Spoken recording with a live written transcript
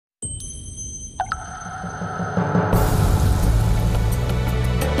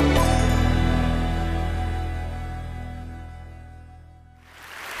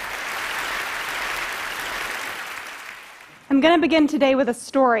I'm going to begin today with a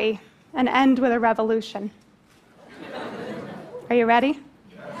story and end with a revolution. Are you ready?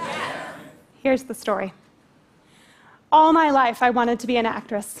 Yes. Here's the story. All my life, I wanted to be an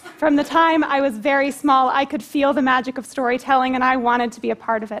actress. From the time I was very small, I could feel the magic of storytelling, and I wanted to be a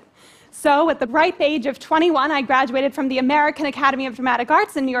part of it. So, at the ripe age of 21, I graduated from the American Academy of Dramatic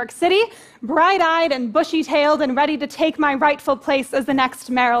Arts in New York City, bright-eyed and bushy-tailed and ready to take my rightful place as the next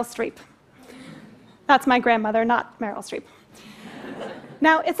Meryl Streep. That's my grandmother, not Meryl Streep.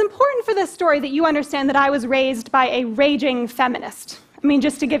 Now, it's important for this story that you understand that I was raised by a raging feminist. I mean,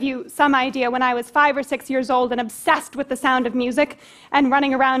 just to give you some idea, when I was 5 or 6 years old and obsessed with the sound of music and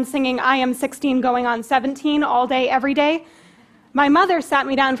running around singing I Am 16 going on 17 all day, every day, my mother sat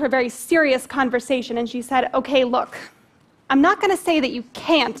me down for a very serious conversation, and she said, okay, look, I'm not going to say that you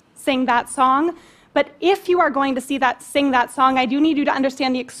can't sing that song, but if you are going to sing that song, I do need you to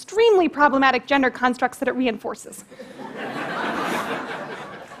understand the extremely problematic gender constructs that it reinforces.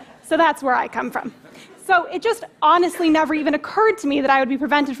 So that's where I come from. So it just honestly never even occurred to me that I would be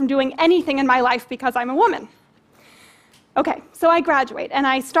prevented from doing anything in my life because I'm a woman. Okay, so I graduate, and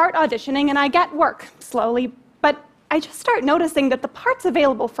I start auditioning, and I get work slowly, but I just start noticing that the parts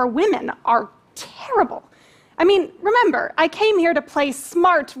available for women are terrible. I mean, remember, I came here to play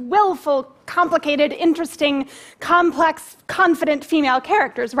smart, willful, complicated, interesting, complex, confident female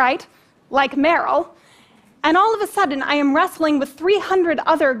characters, right? Like Meryl. And all of a sudden, I am wrestling with 300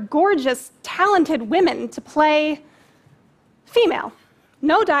 other gorgeous, talented women to play female.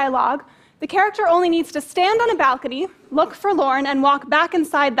 No dialogue. The character only needs to stand on a balcony, look forlorn, and walk back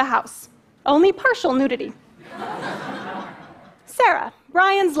inside the house. Only partial nudity. Sarah,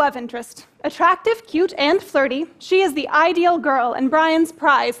 Brian's love interest. Attractive, cute, and flirty, she is the ideal girl and Brian's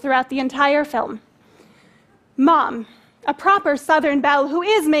prize throughout the entire film. Mom, a proper Southern belle who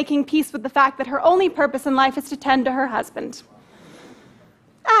is making peace with the fact that her only purpose in life is to tend to her husband.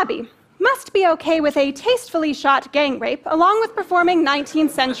 Abby must be okay with a tastefully shot gang rape along with performing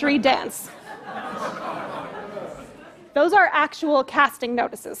 19th century dance. Those are actual casting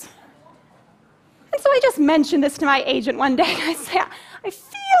notices. And so I just mentioned this to my agent one day. I said, I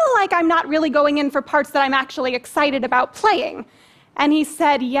feel like I'm not really going in for parts that I'm actually excited about playing. And he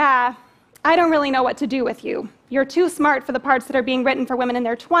said, yeah, I don't really know what to do with you. You're too smart for the parts that are being written for women in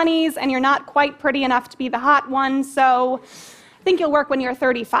their 20s, and you're not quite pretty enough to be the hot one, so I think you'll work when you're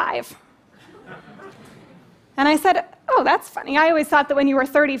 35. And I said, oh, that's funny. I always thought that when you were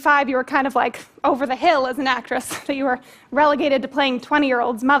 35, you were kind of like over the hill as an actress, that you were relegated to playing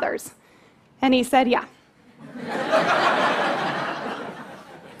 20-year-olds' mothers. And he said, yeah.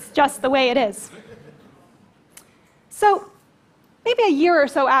 It's just the way it is. So, maybe a year or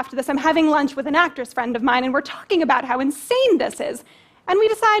so after this, I'm having lunch with an actress friend of mine, and we're talking about how insane this is. And we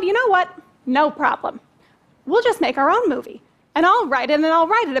decide, you know what? No problem. We'll just make our own movie. And I'll write it, and I'll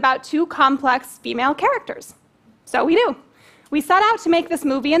write it about 2 complex female characters. So we do. We set out to make this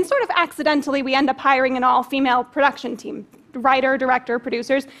movie, and sort of accidentally, we end up hiring an all-female production team. Writer, director,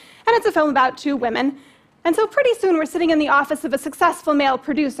 producers, and it's a film about 2 women. And so pretty soon we're sitting in the office of a successful male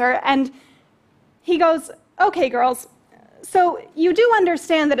producer, and he goes, okay, girls, so you do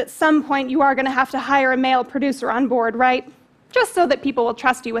understand that at some point you are going to have to hire a male producer on board, right? Just so that people will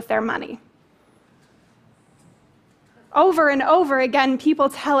trust you with their money. Over and over again, people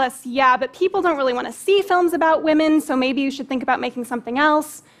tell us, yeah, but people don't really want to see films about women, so maybe you should think about making something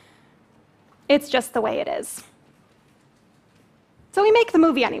else. It's just the way it is. So we make the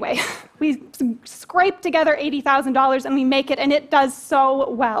movie anyway. We scrape together $80,000 and we make it, and it does so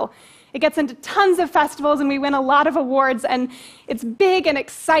well. It gets into tons of festivals and we win a lot of awards, and it's big and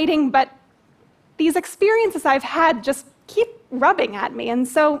exciting, but these experiences I've had just keep rubbing at me, and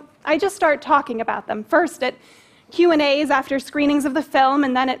so I just start talking about them. First at Q&As after screenings of the film,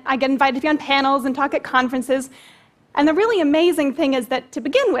 and then I get invited to be on panels and talk at conferences. And the really amazing thing is that to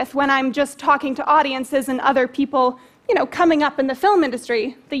begin with, when I'm just talking to audiences and other people coming up in the film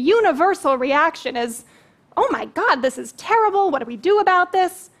industry, the universal reaction is, oh my God, this is terrible, what do we do about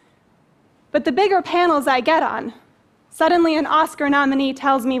this? But the bigger panels I get on, suddenly an Oscar nominee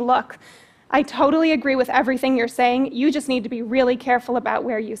tells me, look, I totally agree with everything you're saying, you just need to be really careful about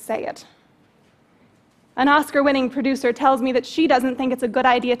where you say it. An Oscar-winning producer tells me that she doesn't think it's a good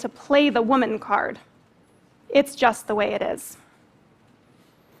idea to play the woman card. It's just the way it is.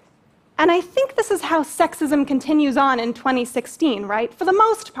 And I think this is how sexism continues on in 2016, right? For the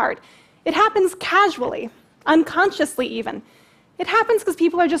most part, it happens casually, unconsciously even. It happens because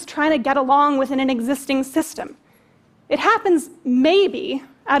people are just trying to get along within an existing system. It happens, maybe,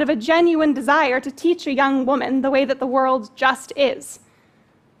 out of a genuine desire to teach a young woman the way that the world just is.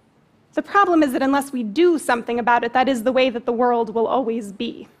 The problem is that unless we do something about it, that is the way that the world will always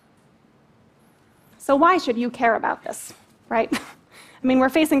be. So why should you care about this, right? I mean, we're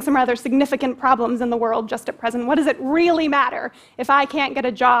facing some rather significant problems in the world just at present. What does it really matter if I can't get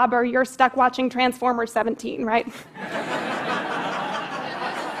a job or you're stuck watching Transformers 17, right?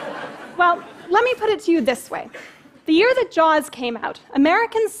 Well, let me put it to you this way. The year that Jaws came out,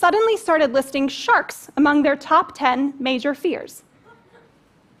 Americans suddenly started listing sharks among their top 10 major fears.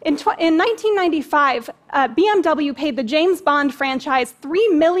 In 1995, BMW paid the James Bond franchise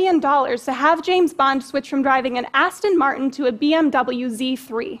 $3 million to have James Bond switch from driving an Aston Martin to a BMW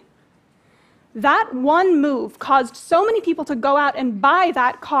Z3. That one move caused so many people to go out and buy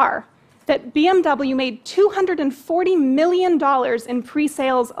that car that BMW made $240 million in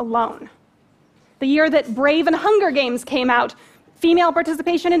pre-sales alone. The year that Brave and Hunger Games came out, female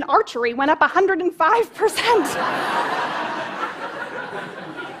participation in archery went up 105%.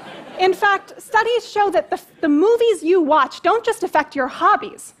 In fact, studies show that the movies you watch don't just affect your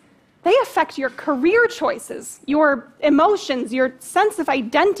hobbies. They affect your career choices, your emotions, your sense of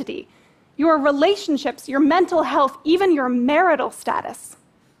identity, your relationships, your mental health, even your marital status.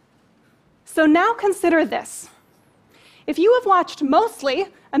 So now consider this. If you have watched mostly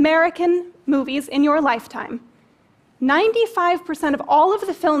American movies in your lifetime, 95% of all of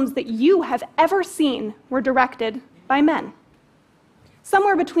the films that you have ever seen were directed by men.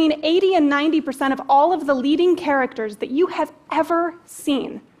 Somewhere between 80 and 90% of all of the leading characters that you have ever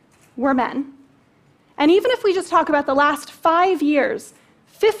seen were men. And even if we just talk about the last 5 years,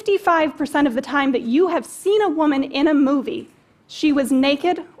 55% of the time that you have seen a woman in a movie, she was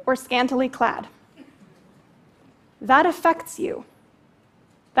naked or scantily clad. That affects you.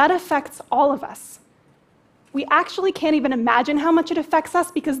 That affects all of us. We actually can't even imagine how much it affects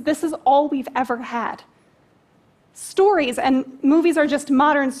us because this is all we've ever had. Stories, and movies are just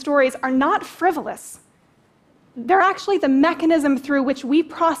modern stories, are not frivolous. They're actually the mechanism through which we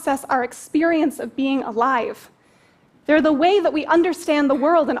process our experience of being alive. They're the way that we understand the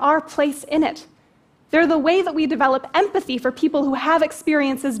world and our place in it. They're the way that we develop empathy for people who have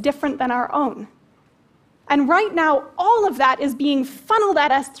experiences different than our own. And right now, all of that is being funneled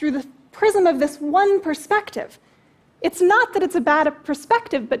at us through the prism of this one perspective. It's not that it's a bad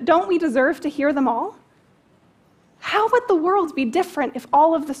perspective, but don't we deserve to hear them all? How would the world be different if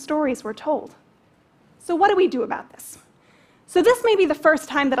all of the stories were told? So what do we do about this? So this may be the first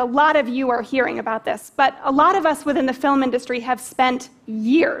time that a lot of you are hearing about this, but a lot of us within the film industry have spent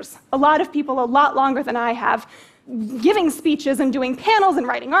years, a lot of people a lot longer than I have, giving speeches and doing panels and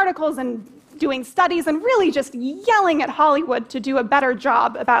writing articles and doing studies and really just yelling at Hollywood to do a better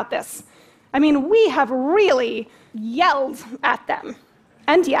job about this. I mean, we have really yelled at them.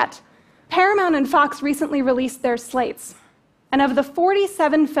 And yet, Paramount and Fox recently released their slates. And of the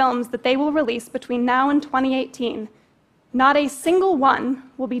 47 films that they will release between now and 2018, not a single one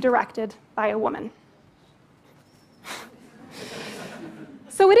will be directed by a woman.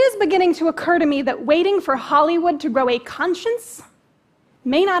 So it is beginning to occur to me that waiting for Hollywood to grow a conscience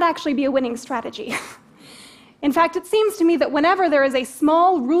may not actually be a winning strategy. In fact, it seems to me that whenever there is a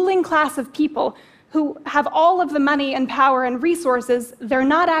small ruling class of people who have all of the money and power and resources, they're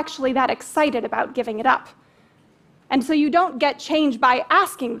not actually that excited about giving it up. And so you don't get change by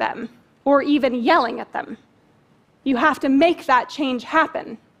asking them or even yelling at them. You have to make that change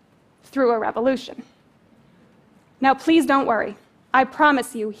happen through a revolution. Now, please don't worry. I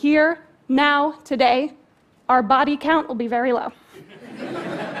promise you, here, now, today, our body count will be very low.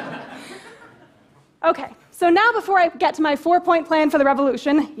 Okay, so now before I get to my 4-point plan for the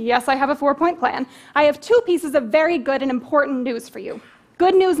revolution, yes, I have a 4-point plan, I have 2 pieces of very good and important news for you.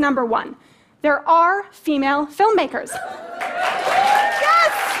 Good news number 1, there are female filmmakers.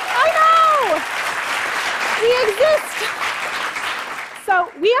 Yes, I know! We exist! So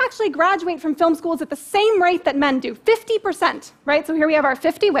we actually graduate from film schools at the same rate that men do, 50%, right? So here we have our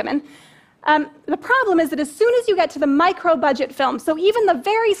 50 women. The problem is that as soon as you get to the micro-budget films, so even the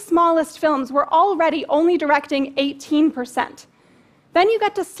very smallest films, we're already only directing 18%. Then you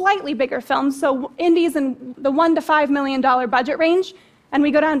get to slightly bigger films, so indies in the $1 to $5 million budget range, and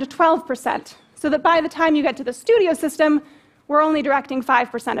we go down to 12%. So that by the time you get to the studio system, we're only directing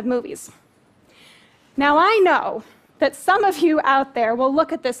 5% of movies. Now I know that some of you out there will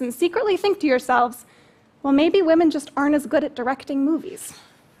look at this and secretly think to yourselves, well, maybe women just aren't as good at directing movies.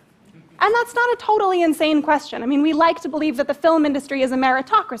 And that's not a totally insane question. I mean, we like to believe that the film industry is a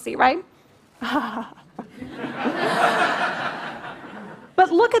meritocracy, right?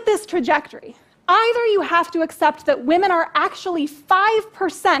 But look at this trajectory. Either you have to accept that women are actually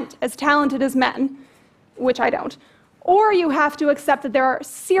 5% as talented as men, which I don't, or you have to accept that there are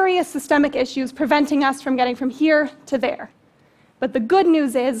serious systemic issues preventing us from getting from here to there. But the good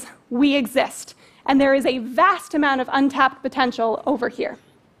news is we exist, and there is a vast amount of untapped potential over here.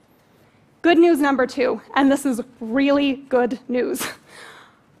 Good news number 2, and this is really good news.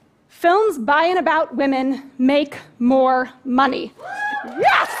 Films by and about women make more money.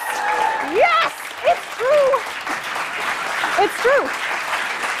 Yes! Yes! It's true! It's true.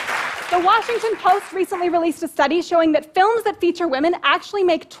 The Washington Post recently released a study showing that films that feature women actually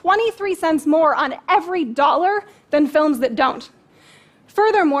make 23 cents more on every dollar than films that don't.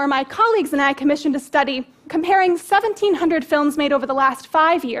 Furthermore, my colleagues and I commissioned a study comparing 1,700 films made over the last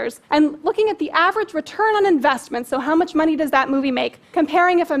 5 years and looking at the average return on investment, so how much money does that movie make,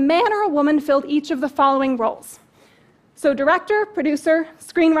 comparing if a man or a woman filled each of the following roles. So director, producer,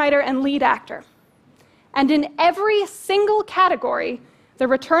 screenwriter, and lead actor. And in every single category, the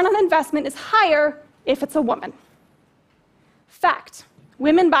return on investment is higher if it's a woman. Fact: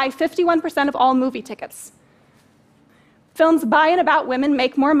 women buy 51% of all movie tickets. Films by and about women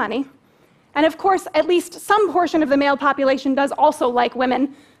make more money. And of course, at least some portion of the male population does also like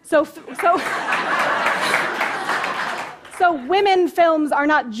women. So women films are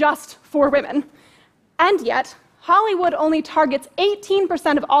not just for women. And yet, Hollywood only targets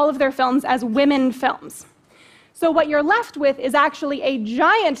 18% of all of their films as women films. So what you're left with is actually a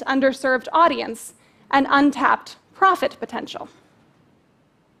giant underserved audience and untapped profit potential.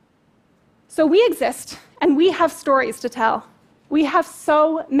 So we exist, and we have stories to tell. We have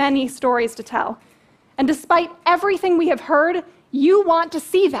so many stories to tell. And despite everything we have heard, you want to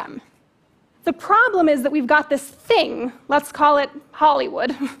see them. The problem is that we've got this thing, let's call it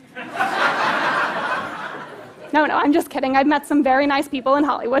Hollywood. No, I'm just kidding. I've met some very nice people in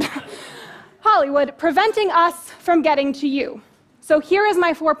Hollywood. Hollywood, preventing us from getting to you. So here is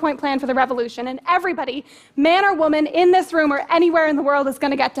my 4-point plan for the revolution, and everybody, man or woman, in this room or anywhere in the world is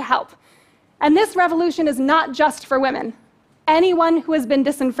going to get to help. And this revolution is not just for women. Anyone who has been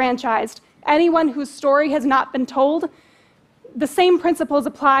disenfranchised, anyone whose story has not been told, the same principles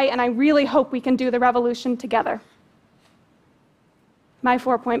apply, and I really hope we can do the revolution together. My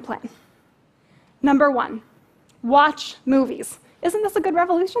 4-point plan. Number 1, watch movies. Isn't this a good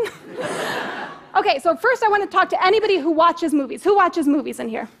revolution? Okay, so first I want to talk to anybody who watches movies. Who watches movies in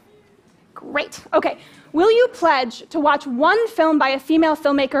here? Great. Okay, will you pledge to watch one film by a female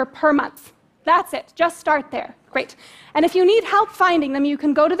filmmaker per month? That's it. Just start there. Great. And if you need help finding them, you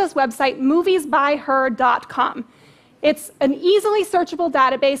can go to this website, moviesbyher.com. It's an easily searchable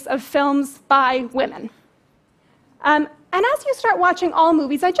database of films by women. And as you start watching all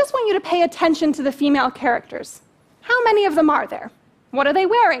movies, I just want you to pay attention to the female characters. How many of them are there? What are they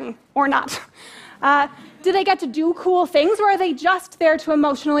wearing or not? Do they get to do cool things, or are they just there to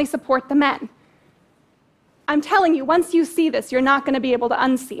emotionally support the men? I'm telling you, once you see this, you're not going to be able to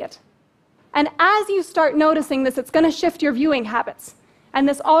unsee it. And as you start noticing this, it's going to shift your viewing habits. And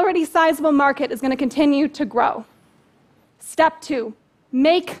this already sizable market is going to continue to grow. Step 2,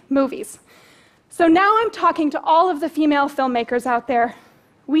 make movies. So now I'm talking to all of the female filmmakers out there.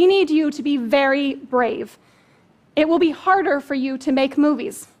 We need you to be very brave. It will be harder for you to make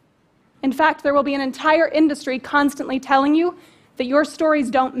movies. In fact, there will be an entire industry constantly telling you that your stories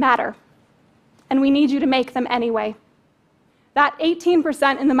don't matter. And we need you to make them anyway. That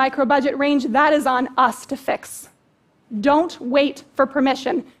 18% in the micro-budget range, that is on us to fix. Don't wait for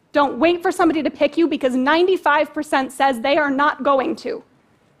permission. Don't wait for somebody to pick you, because 95% says they are not going to.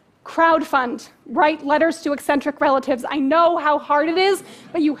 Crowdfund, write letters to eccentric relatives. I know how hard it is,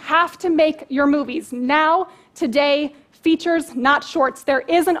 but you have to make your movies now, today, features, not shorts. There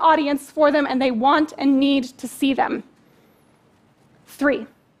is an audience for them, and they want and need to see them. 3,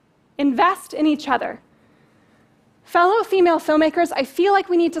 invest in each other. Fellow female filmmakers, I feel like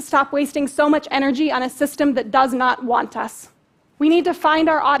we need to stop wasting so much energy on a system that does not want us. We need to find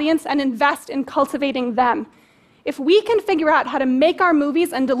our audience and invest in cultivating them. If we can figure out how to make our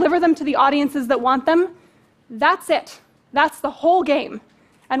movies and deliver them to the audiences that want them, that's it. That's the whole game.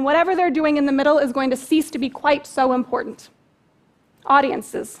 And whatever they're doing in the middle is going to cease to be quite so important.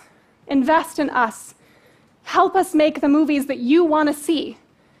 Audiences, invest in us. Help us make the movies that you want to see.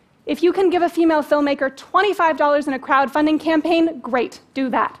 If you can give a female filmmaker $25 in a crowdfunding campaign, great, do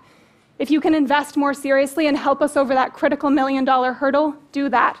that. If you can invest more seriously and help us over that critical $1 million hurdle, do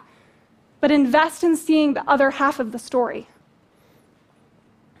that. But invest in seeing the other half of the story.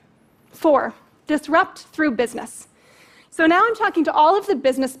 4, disrupt through business. So now I'm talking to all of the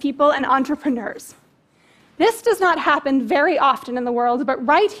business people and entrepreneurs. This does not happen very often in the world, but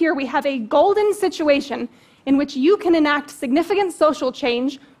right here we have a golden situation in which you can enact significant social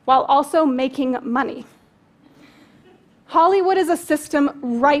change while also making money. Hollywood is a system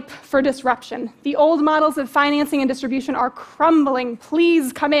ripe for disruption. The old models of financing and distribution are crumbling.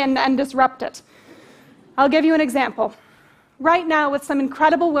 Please come in and disrupt it. I'll give you an example. Right now, with some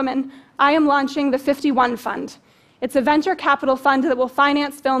incredible women, I am launching the 51 Fund. It's a venture capital fund that will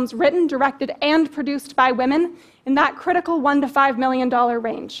finance films written, directed, and produced by women in that critical $1 to $5 million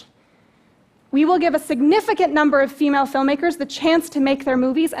range. We will give a significant number of female filmmakers the chance to make their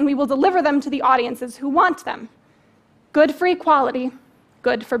movies, and we will deliver them to the audiences who want them. Good for equality,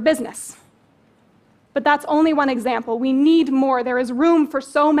 good for business. But that's only one example. We need more. There is room for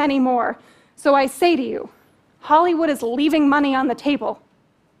so many more. So I say to you, Hollywood is leaving money on the table.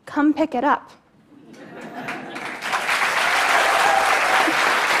 Come pick it up.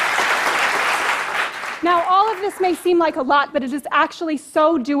 Now, all of this may seem like a lot, but it is actually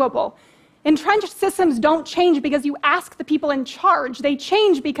so doable. Entrenched systems don't change because you ask the people in charge. They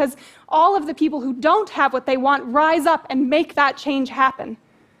change because all of the people who don't have what they want rise up and make that change happen.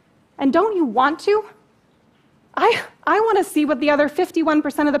 And don't you want to? I want to see what the other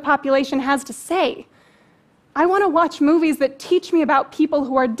 51% of the population has to say. I want to watch movies that teach me about people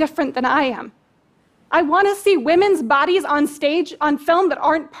who are different than I am. I want to see women's bodies on stage, on film that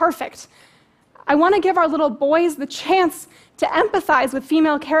aren't perfect. I want to give our little boys the chance to empathize with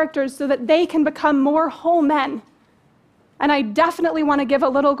female characters so that they can become more whole men. And I definitely want to give a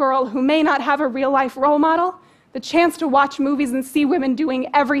little girl who may not have a real-life role model the chance to watch movies and see women doing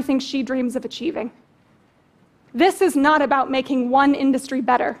everything she dreams of achieving. This is not about making one industry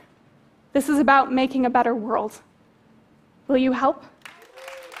better. This is about making a better world. Will you help?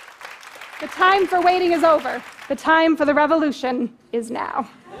 The time for waiting is over. The time for the revolution is now.